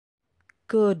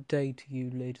Good day to you,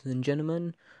 ladies and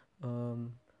gentlemen.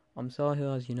 I'm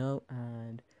Sahil, as you know,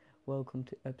 and welcome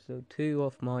to episode 2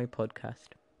 of my podcast.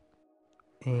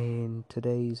 In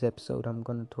today's episode, I'm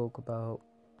going to talk about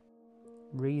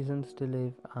reasons to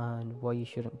live and why you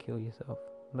shouldn't kill yourself.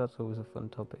 That's always a fun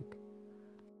topic.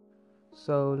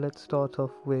 So let's start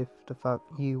off with the fact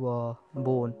you are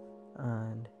born,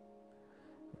 and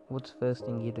what's the first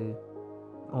thing you do?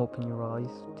 Open your eyes,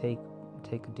 take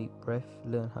a deep breath,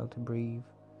 learn how to breathe.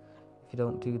 If you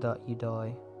don't do that, you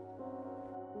die.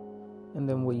 And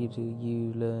then what you do,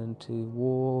 you learn to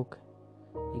walk,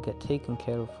 you get taken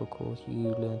care of course,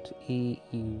 you learn to eat,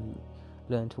 you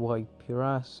learn to wipe your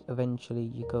ass,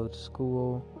 eventually you go to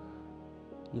school,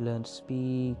 you learn to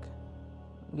speak.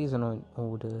 These are not in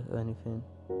order or anything.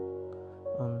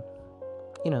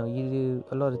 You do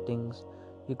a lot of things,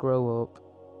 you grow up,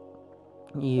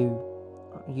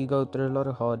 you go through a lot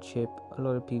of hardship. A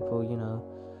lot of people,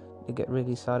 they get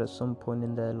really sad at some point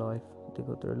in their life. They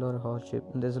go through a lot of hardship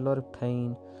and there's a lot of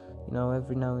pain.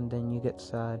 Every now and then you get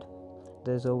sad.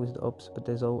 There's always the ups, but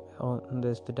there's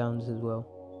the downs as well.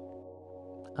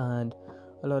 And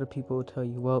a lot of people will tell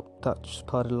you, well, that's just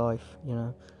part of life,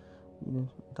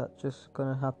 that's just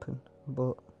gonna happen.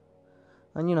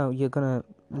 You're gonna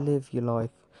live your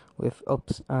life with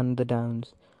ups and the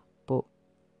downs.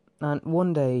 And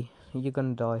one day you're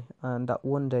gonna die, and that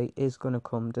one day is gonna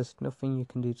come. There's nothing you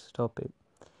can do to stop it.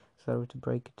 Sorry to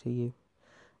break it to you.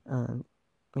 And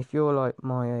if you're like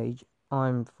my age,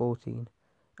 I'm 14,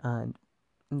 and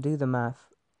do the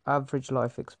math. Average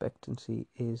life expectancy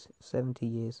is 70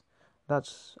 years.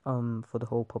 That's for the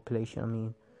whole population. I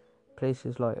mean,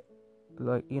 places like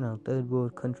third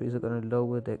world countries are going to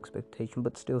lower the expectation,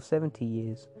 but still 70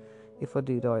 years. If I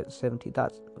do die at 70,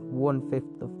 that's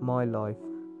 1/5 of my life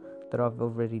that I've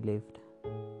already lived.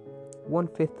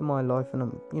 1/5 of my life, and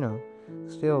I'm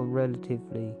still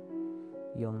relatively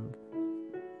young,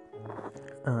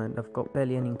 and I've got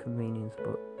barely any inconvenience,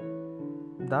 but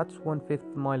that's 1/5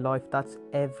 of my life. That's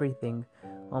everything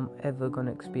I'm ever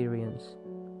gonna experience,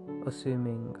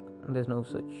 assuming there's no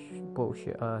such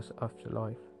bullshit as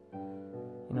afterlife,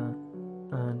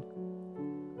 and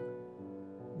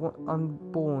I'm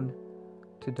born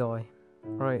to die,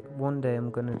 right? One day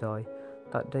I'm gonna die.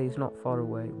 That day is not far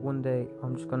away. One day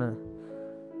I'm just gonna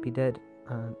be dead,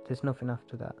 and there's nothing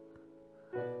after that.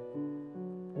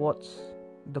 What's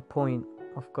the point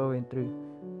of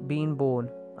being born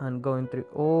and going through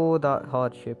all that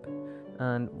hardship?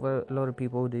 And what a lot of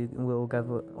people will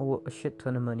gather a shit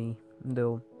ton of money.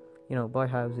 They'll buy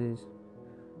houses,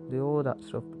 do all that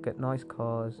stuff, get nice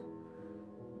cars,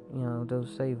 they'll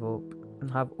save up and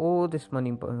have all this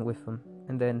money with them,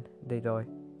 and then they die.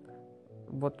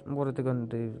 What are they gonna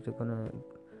do? They're gonna,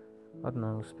 I don't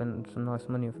know, spend some nice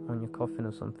money on your coffin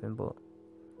or something, but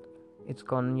it's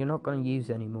gone. You're not gonna use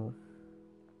it anymore,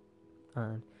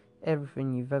 and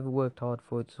everything you've ever worked hard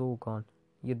for, it's all gone.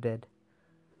 You're dead,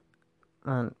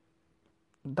 and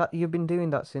that you've been doing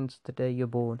that since the day you're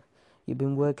born. You've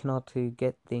been working hard to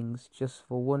get things just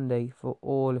for one day, for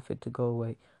all of it to go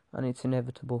away, and it's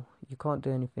inevitable. You can't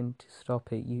do anything to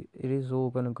stop it. It is all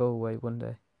gonna go away one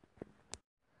day.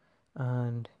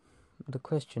 And the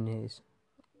question is,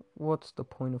 what's the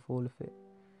point of all of it?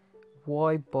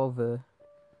 Why bother,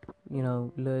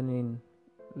 learning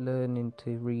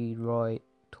to read, write,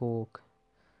 talk,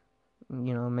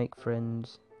 make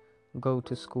friends, go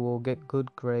to school, get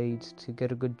good grades, to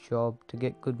get a good job, to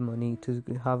get good money, to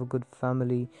have a good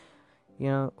family,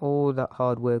 all that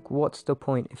hard work? What's the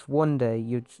point if one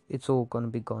day it's all gonna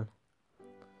be gone?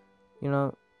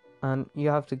 And you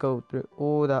have to go through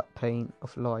all that pain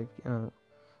of life, and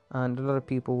a lot of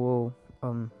people will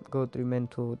go through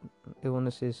mental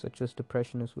illnesses such as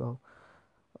depression as well.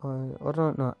 I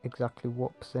don't know exactly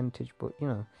what percentage, but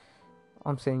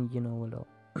I'm saying a lot.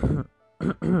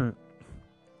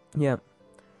 Yeah,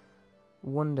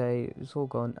 one day it's all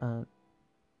gone, and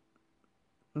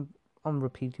I'm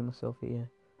repeating myself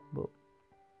here, but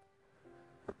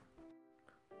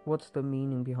what's the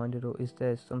meaning behind it all? Is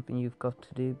there something you've got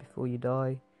to do before you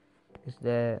die? Is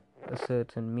there a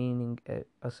certain meaning,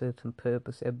 a certain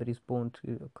purpose everybody's born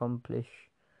to accomplish?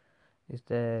 Is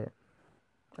there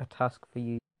a task for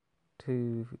you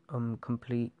to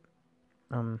complete?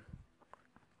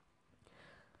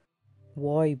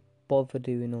 Why bother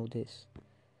doing all this?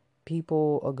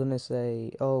 People are gonna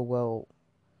say, oh well,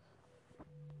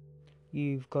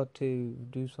 you've got to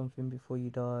do something before you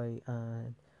die,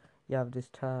 and you have this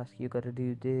task, you gotta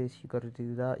do this, you gotta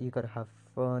do that, you gotta have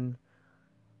fun.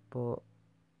 But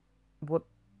what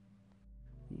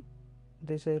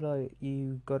they say, like,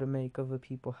 you gotta make other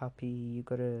people happy, you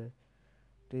gotta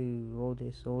do all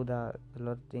this, all that, a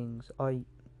lot of things. I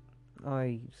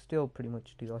still pretty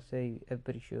much do. I say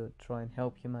everybody should try and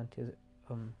help humanity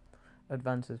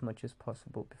advance as much as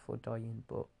possible before dying.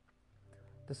 But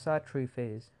the sad truth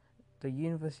is, the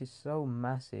universe is so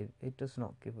massive, it does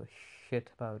not give a shit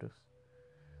about us.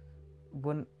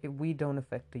 If we don't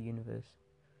affect the universe,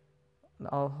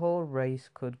 our whole race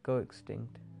could go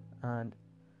extinct, and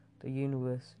the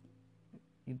universe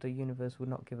would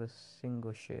not give a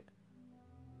single shit.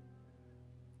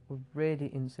 We're really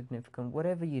insignificant.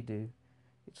 Whatever you do,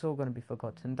 it's all going to be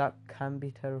forgotten. That can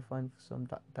be terrifying for some.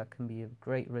 That can be a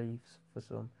great relief for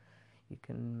some. You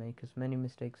can make as many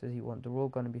mistakes as you want. They're all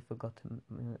going to be forgotten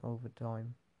over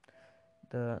time.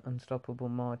 The unstoppable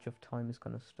march of time is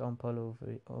going to stomp all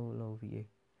over you,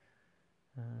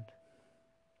 and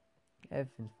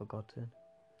everything's forgotten.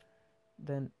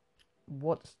 Then,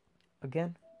 what's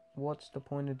the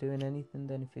point of doing anything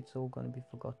then if it's all going to be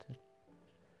forgotten?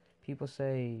 People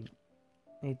say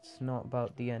it's not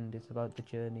about the end; it's about the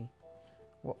journey.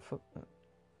 What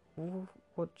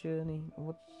journey?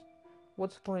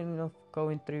 What's the point of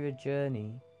going through a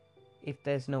journey if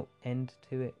there's no end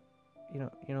to it? You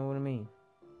know what I mean?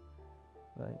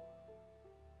 Like,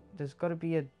 there's got to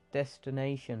be a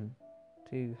destination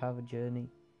to have a journey.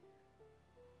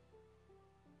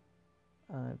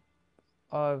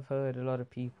 I've heard a lot of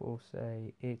people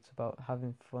say it's about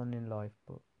having fun in life,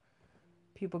 but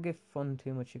people give fun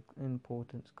too much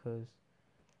importance because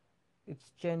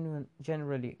it's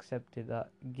generally accepted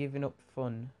that giving up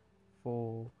fun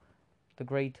for the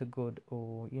greater good,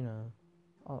 or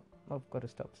I've got to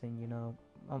stop saying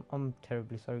I'm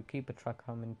terribly sorry. Keep a track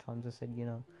how many times I said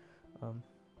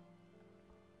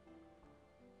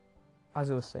as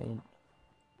I was saying.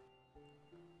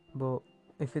 But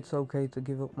if it's okay to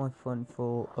give up my fun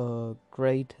for a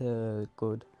greater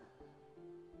good,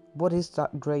 what is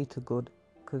that greater good?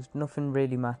 Because nothing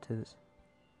really matters.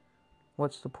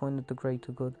 What's the point of the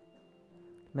greater good?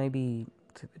 Maybe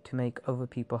to make other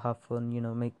people have fun,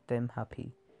 make them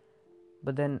happy.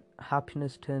 But then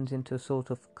happiness turns into a sort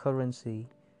of currency,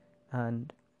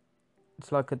 and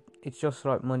it's just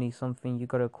like money, something you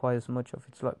gotta acquire as much of.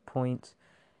 It's like points.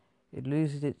 It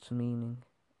loses its meaning.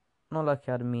 Not like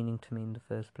it had a meaning to me in the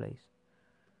first place.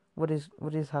 What is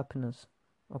happiness?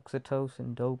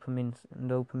 Oxytocin, dopamine,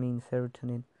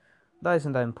 serotonin. That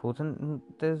isn't that important.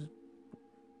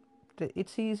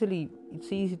 It's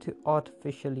easy to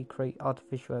artificially create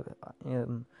artificial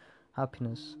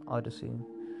happiness, I'd assume.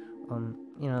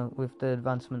 With the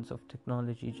advancements of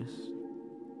technology,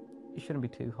 it shouldn't be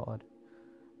too hard.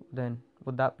 Then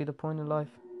would that be the point of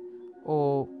life?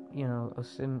 Or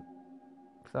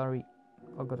sorry,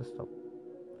 I've got to stop.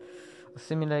 A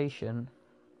simulation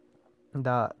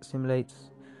that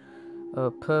simulates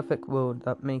a perfect world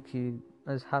that makes you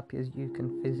as happy as you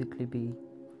can physically be.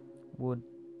 Would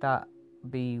that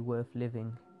be worth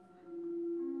living?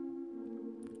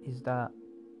 Is that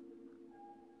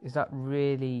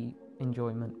really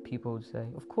enjoyment? People would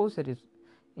say. Of course it is.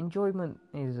 Enjoyment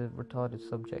is a retarded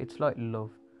subject. It's like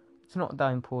love. It's not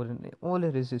that important. All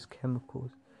it is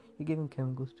chemicals. You're giving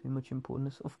chemicals too much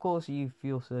importance. Of course you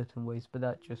feel certain ways, but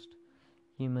that's just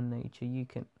human nature. You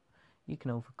can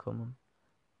overcome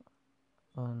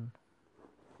them.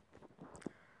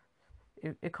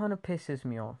 It kind of pisses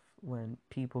me off when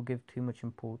people give too much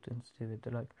importance to it.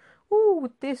 They're like, "Oh,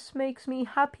 this makes me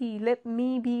happy. Let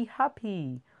me be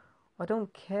happy." I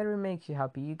don't care. It makes you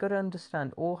happy. You gotta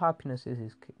understand. All happiness is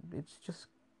it's just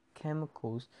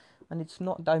chemicals, and it's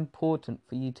not that important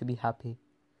for you to be happy.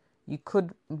 You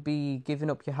could be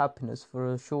giving up your happiness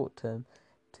for a short term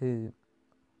to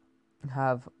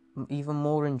have even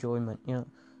more enjoyment.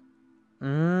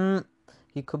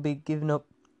 You could be giving up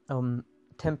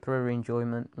temporary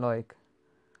enjoyment, like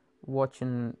watching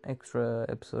an extra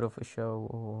episode of a show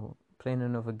or playing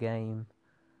another game,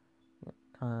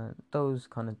 those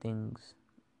kind of things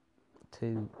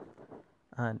too,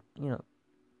 and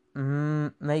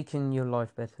making your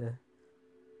life better,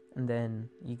 and then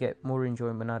you get more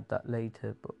enjoyment out of that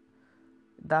later. But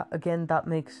that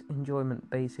makes enjoyment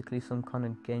basically some kind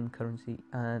of game currency,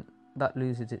 and that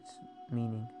loses its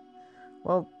meaning.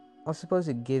 Well, I suppose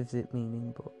it gives it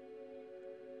meaning, but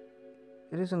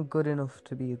it isn't good enough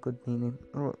to be a good meaning,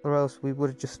 or else we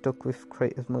would have just stuck with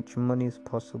create as much money as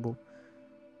possible.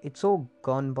 It's all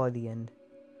gone by the end,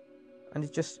 and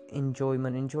it's just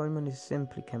enjoyment. Enjoyment is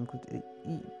simply chemical.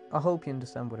 I hope you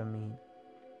understand what I mean.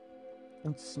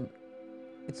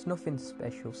 It's nothing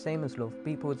special. Same as love.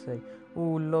 People would say,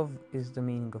 "Oh, love is the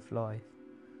meaning of life,"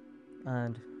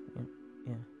 and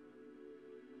yeah.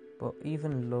 But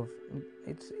even love,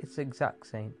 it's exact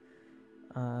same.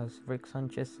 As Rick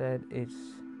Sanchez said, it's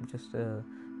just a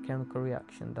chemical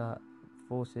reaction that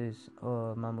forces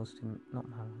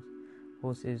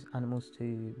forces animals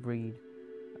to breed,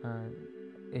 and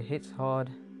it hits hard,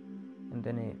 and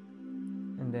then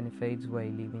it fades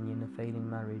away, leaving you in a failing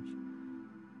marriage.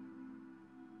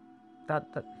 That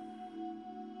of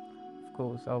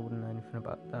course I wouldn't know anything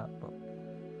about that, but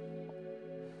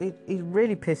it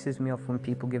really pisses me off when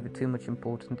people give it too much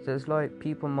importance. There's like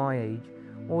people my age,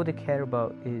 all they care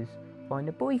about is find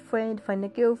a boyfriend, find a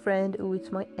girlfriend. Oh,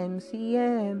 it's my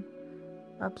MCM.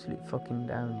 Absolute fucking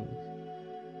downies.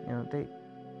 You know they.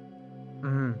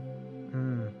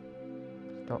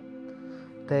 Stop.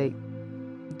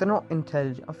 They're not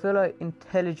intelligent. I feel like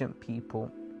intelligent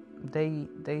people, they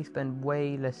spend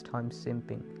way less time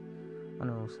simping. I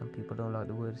know some people don't like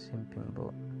the word simping,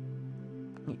 but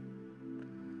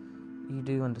you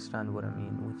do understand what I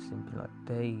mean with simping. Like,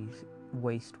 they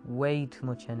waste way too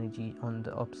much energy on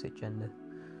the opposite gender.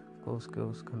 Of course,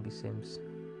 girls can be simps,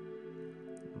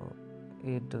 but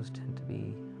it does tend to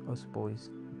be us boys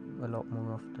a lot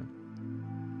more often.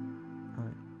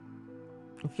 Right.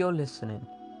 If you're listening,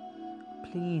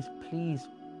 please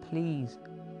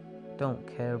don't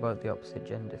care about the opposite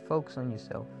gender. Focus on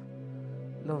yourself.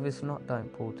 Love is not that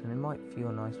important. It might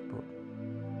feel nice, but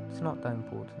it's not that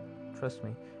important. Trust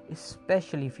me.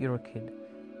 Especially if you're a kid.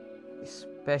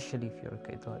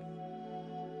 Like,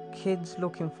 kids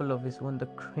looking for love is one of the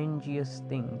cringiest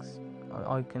things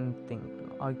I can think.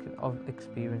 I've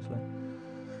experienced. Like,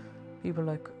 people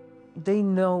like, they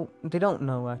don't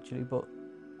know actually, but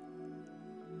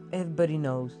everybody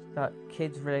knows that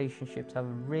kids' relationships have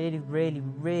a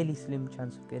really slim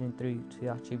chance of getting through to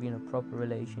actually being a proper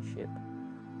relationship,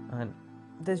 and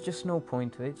there's just no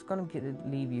point to it. It's gonna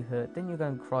leave you hurt. Then you're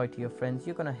gonna cry to your friends.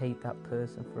 You're gonna hate that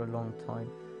person for a long time.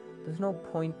 There's no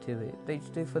point to it. They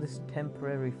just do it for this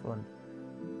temporary fun,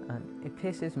 and it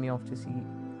pisses me off to see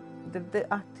they're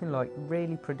acting like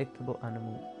really predictable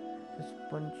animals, just a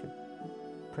bunch of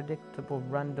predictable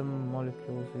random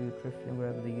molecules who are drifting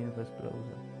wherever the universe blows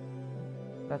them.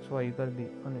 That's why you gotta be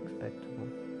unexpectable.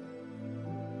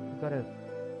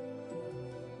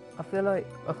 I feel like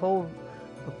a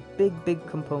big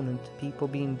component to people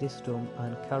being this dumb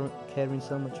and caring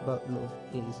so much about love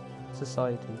is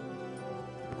society.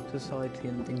 Society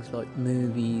and things like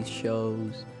movies,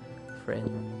 shows,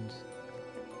 friends.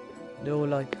 They're all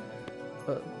like,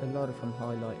 a lot of them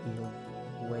highlight love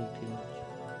way too much.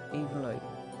 Even like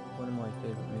one of my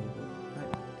favourite movies.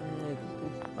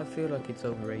 I feel like it's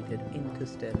overrated.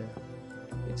 Interstellar.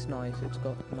 It's nice. It's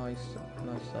got nice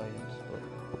science, but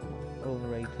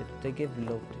overrated. They give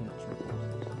love too much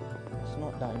importance. It's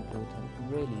not that important. It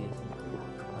really isn't.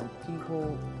 And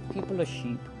people are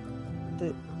sheep.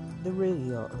 They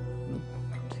really are.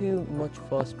 Too much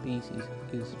for our species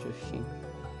is just sheep.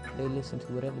 They listen to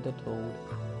whatever they're told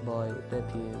by their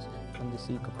peers, and they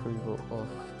seek approval of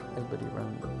everybody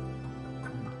around them.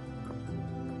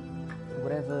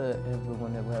 Whatever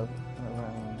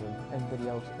everybody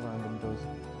else around them does,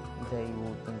 they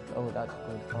will think, oh, that's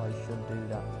good, I should do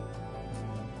that.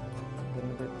 Getting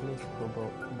a bit political,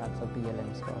 but that's how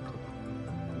BLM started.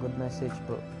 Good message,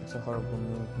 but it's a horrible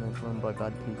movement run by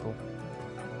bad people.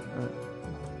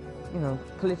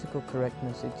 Political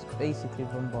correctness, it's basically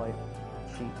run by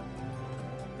sheep.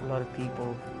 A lot of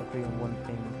people agree on one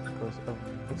thing because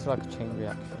it's like a chain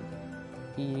reaction.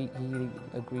 He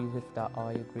agrees with that,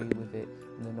 I agree with it,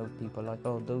 and then other people are like,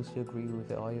 oh, those who agree with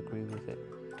it, I agree with it,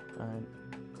 and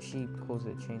sheep calls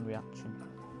it a chain reaction.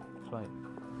 It's like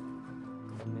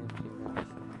a nuclear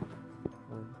reaction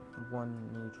with one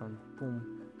neutron, boom,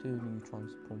 two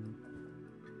neutrons, boom.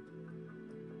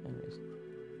 Anyways,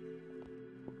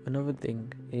 another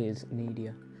thing is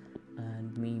media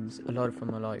and memes. A lot of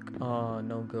them are like, oh,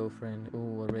 no girlfriend,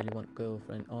 oh, I really want a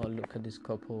girlfriend, oh, look at this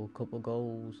couple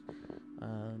goals.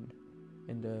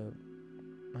 And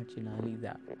actually, I leave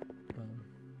that.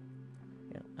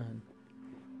 And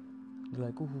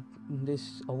like, oh,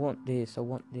 I want this.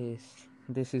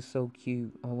 This is so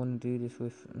cute. I want to do this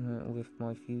with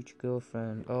my future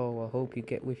girlfriend. Oh, I hope you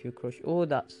get with your crush. All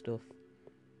that stuff.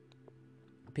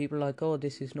 People are like, oh,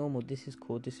 this is normal. This is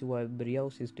cool. This is what everybody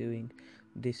else is doing.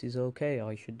 This is okay.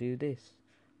 I should do this.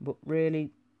 But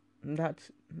really, it's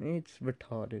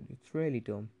retarded. It's really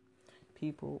dumb.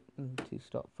 People need to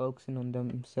stop focusing on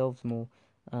themselves more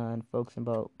and focusing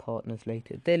about partners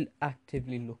later. They're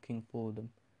actively looking for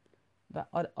them.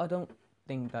 I don't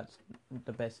think that's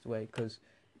the best way, because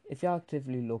if you're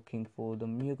actively looking for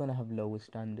them, you're gonna have lower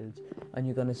standards and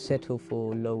you're gonna settle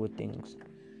for lower things.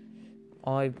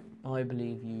 I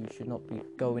believe you should not be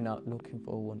going out looking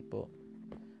for one, but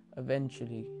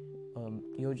eventually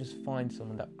you'll just find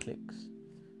someone that clicks,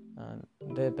 and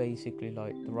they're basically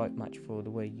like the right match for the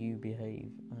way you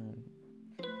behave, and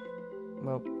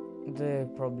well, they're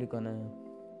probably gonna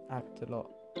act a lot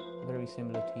very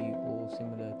similar to you or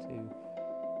similar to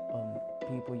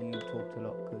people you talk to a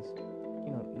lot, because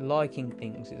liking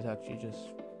things is actually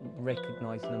just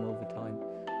recognizing them over time.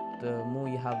 The more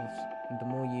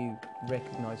you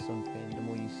recognize something, the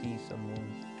more you see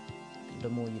someone, the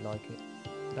more you like it.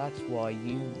 That's why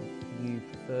you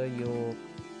prefer your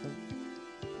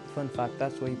fun fact.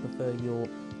 That's why you prefer your.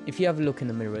 If you have a look in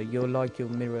the mirror, you'll like your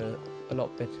mirror a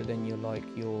lot better than you like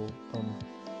your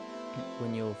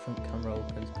when your front camera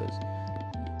opens, because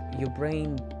your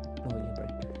brain,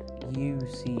 you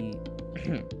see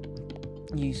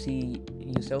you see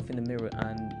yourself in the mirror,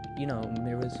 and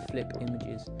mirrors flip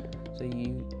images, so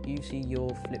you see your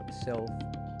flipped self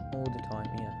all the time,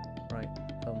 right,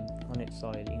 on its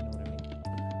side, you know what I mean?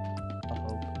 I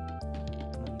hope.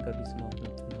 You gotta be smart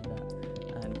enough to know that.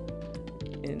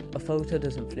 And a photo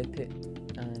doesn't flip it,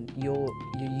 and you're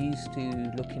used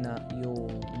to looking at your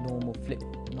normal flip,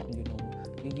 not your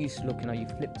normal. You're used to looking at your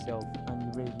flipped self, and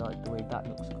you really like the way that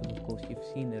looks, because of course you've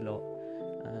seen it a lot,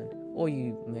 or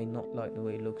you may not like the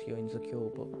way it looks. You're insecure,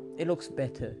 but it looks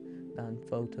better than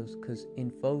photos, because in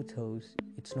photos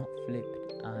it's not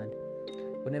flipped, and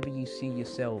whenever you see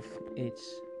yourself,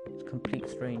 it's a complete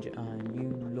stranger, and you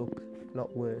look a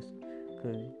lot worse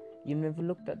because you never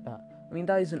looked at that. I mean,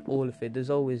 that isn't all of it. There's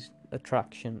always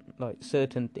attraction, like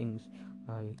certain things,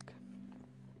 like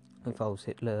if I was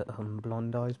Hitler,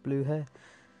 blonde eyes, blue hair.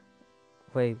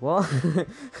 Wait, what?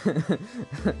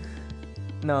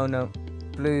 No,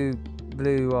 blue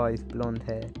eyes, blonde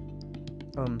hair.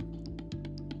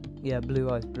 Blue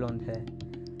eyes, blonde hair.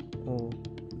 Or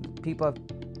people have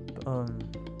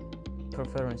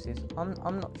preferences. I'm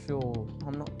not sure.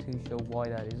 I'm not too sure why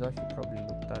that is. I should probably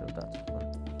look that up. That's fun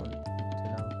to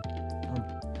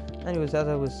know. Anyways, as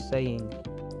I was saying,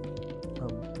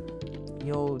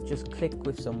 you'll just click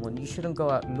with someone. You shouldn't go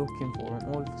out looking for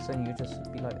them. All of a sudden, you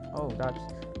just be like, oh, that's.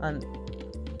 And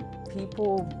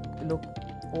people look.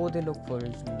 All they look for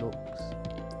is looks.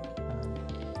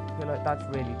 You're like, that's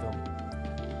really dumb.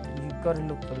 You gotta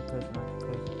look for the personality,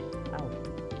 because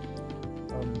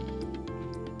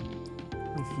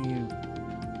if you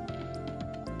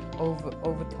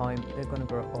over time, they're gonna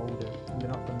grow older and they're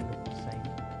not gonna look the same,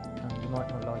 and you might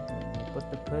not like them anymore.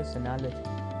 But the personality,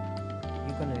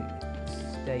 you're gonna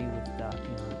stay with that.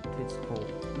 Tits cool.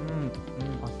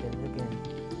 I said it again.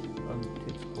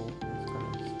 Tits cool. It's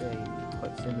gonna stay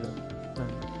quite similar.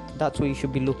 That's what you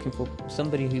should be looking for.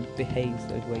 Somebody who behaves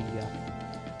the way you act.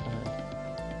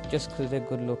 Just because they're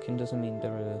good looking doesn't mean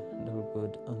they're a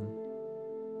good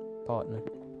partner.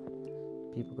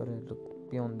 People gotta look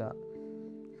beyond that.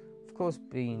 Of course,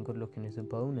 being good looking is a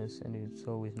bonus, and it's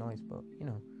always nice. But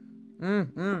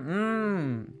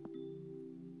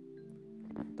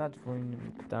that's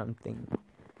ruining the damn thing.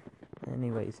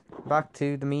 Anyways, back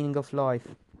to the meaning of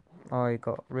life. I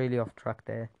got really off track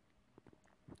there.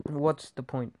 What's the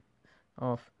point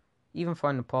of even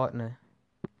finding a partner?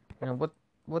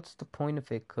 What's the point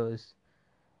of it? Because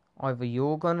either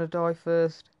you're gonna die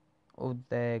first, or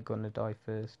they're gonna die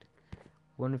first.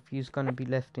 One of you's gonna be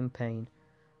left in pain.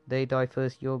 They die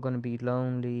first, you're gonna be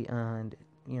lonely, and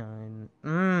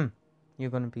you're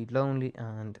gonna be lonely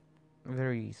and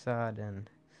very sad, and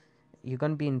you're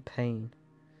gonna be in pain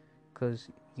because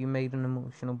you made an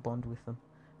emotional bond with them.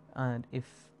 And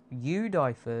if you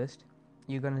die first,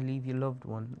 you're gonna leave your loved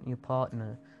one, your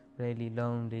partner, really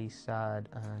lonely, sad,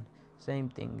 and same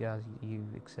thing as you,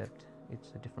 except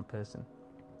it's a different person.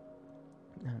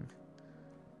 And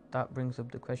that brings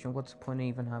up the question: what's the point of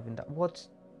even having that? What's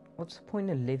the point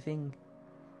of living?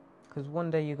 Because one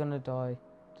day you're gonna die.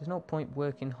 There's no point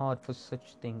working hard for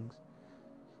such things.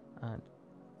 And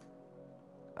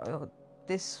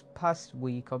this past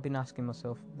week, I've been asking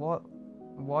myself,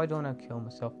 why don't I kill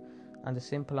myself? And the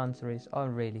simple answer is, I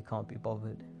really can't be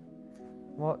bothered.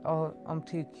 I'm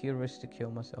too curious to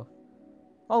kill myself.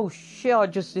 Oh shit, I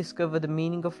just discovered the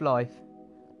meaning of life.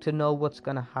 To know what's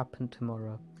gonna happen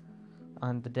tomorrow.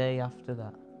 And the day after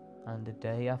that. And the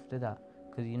day after that.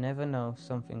 Because you never know,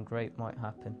 something great might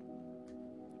happen.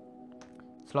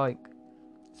 It's like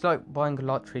buying a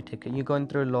lottery ticket. You're going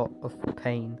through a lot of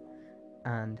pain.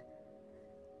 And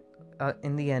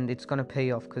in the end, it's gonna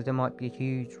pay off, because there might be a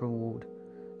huge reward.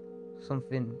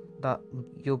 Something that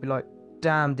you'll be like,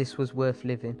 damn, this was worth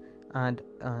living. And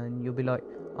you'll be like,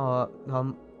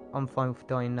 I'm fine with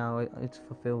dying now, it's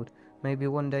fulfilled. Maybe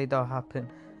one day that'll happen,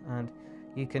 and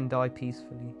you can die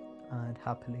peacefully and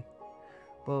happily.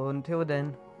 But until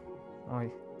then,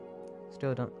 I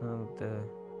still don't know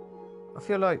I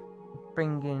feel like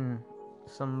bringing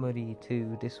somebody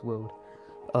to this world,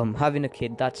 having a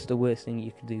kid, that's the worst thing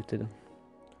you can do to them.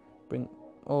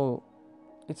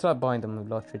 It's like buying them a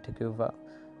lottery ticket without,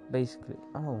 basically,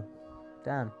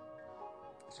 damn.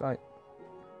 It's like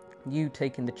you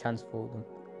taking the chance for them.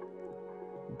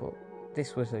 But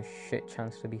this was a shit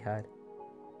chance to be had.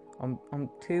 I'm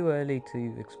too early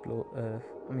to explore Earth.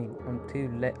 I'm too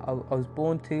late. I was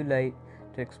born too late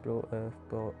to explore Earth,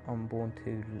 but I'm born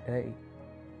too late.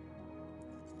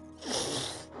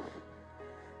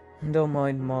 Don't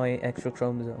mind my extra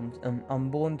chromosomes. I'm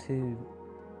born too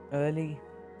early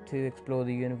to explore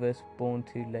the universe, born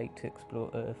too late to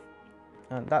explore Earth.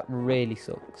 And that really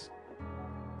sucks.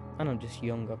 And I'm just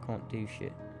young, I can't do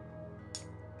shit.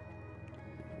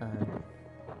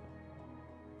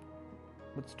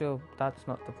 But still, that's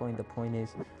not the point. The point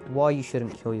is why you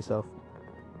shouldn't kill yourself.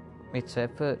 It's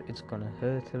effort, it's gonna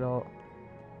hurt a lot.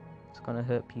 It's gonna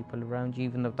hurt people around you,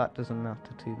 even though that doesn't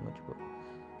matter too much, but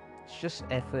it's just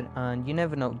effort, and you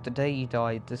never know. The day you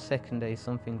die, the second day,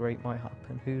 something great might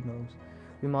happen. Who knows?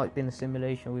 We might be in a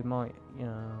simulation. We might,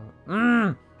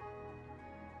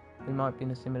 we might be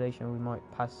in a simulation. We might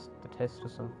pass the test or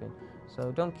something.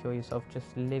 So don't kill yourself.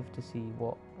 Just live to see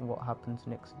what happens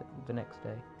the next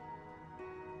day.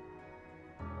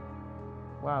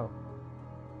 Wow,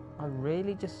 I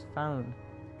really just found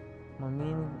my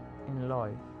meaning in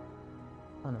life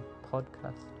on a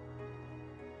podcast.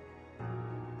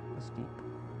 That's deep.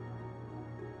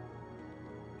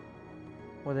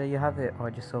 Well, there you have it.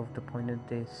 I just solved the point of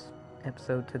this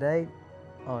episode today.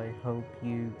 I hope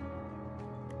you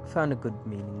found a good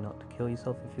meaning not to kill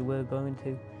yourself if you were going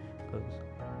to, because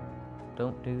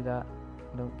don't do that.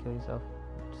 Don't kill yourself.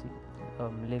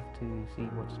 Live to see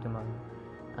what's tomorrow.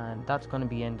 And that's going to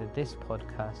be the end of this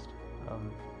podcast.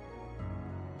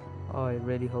 I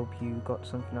really hope you got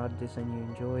something out of this and you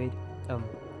enjoyed.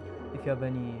 If you have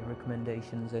any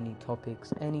recommendations, any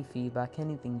topics, any feedback,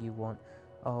 anything you want,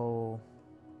 I'll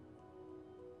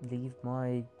leave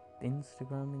my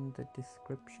Instagram in the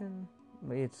description.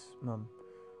 It's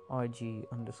IG_SXHIL,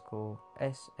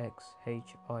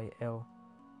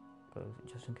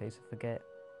 just in case I forget.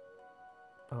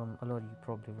 A lot of you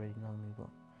probably already know me, but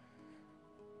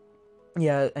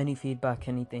yeah, any feedback,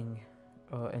 anything,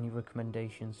 any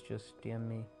recommendations, just DM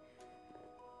me.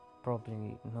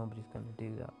 Probably nobody's gonna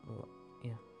do that, but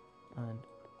yeah. And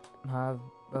have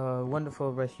a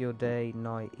wonderful rest of your day,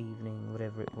 night, evening,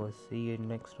 whatever it was. See you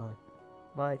next time.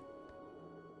 Bye.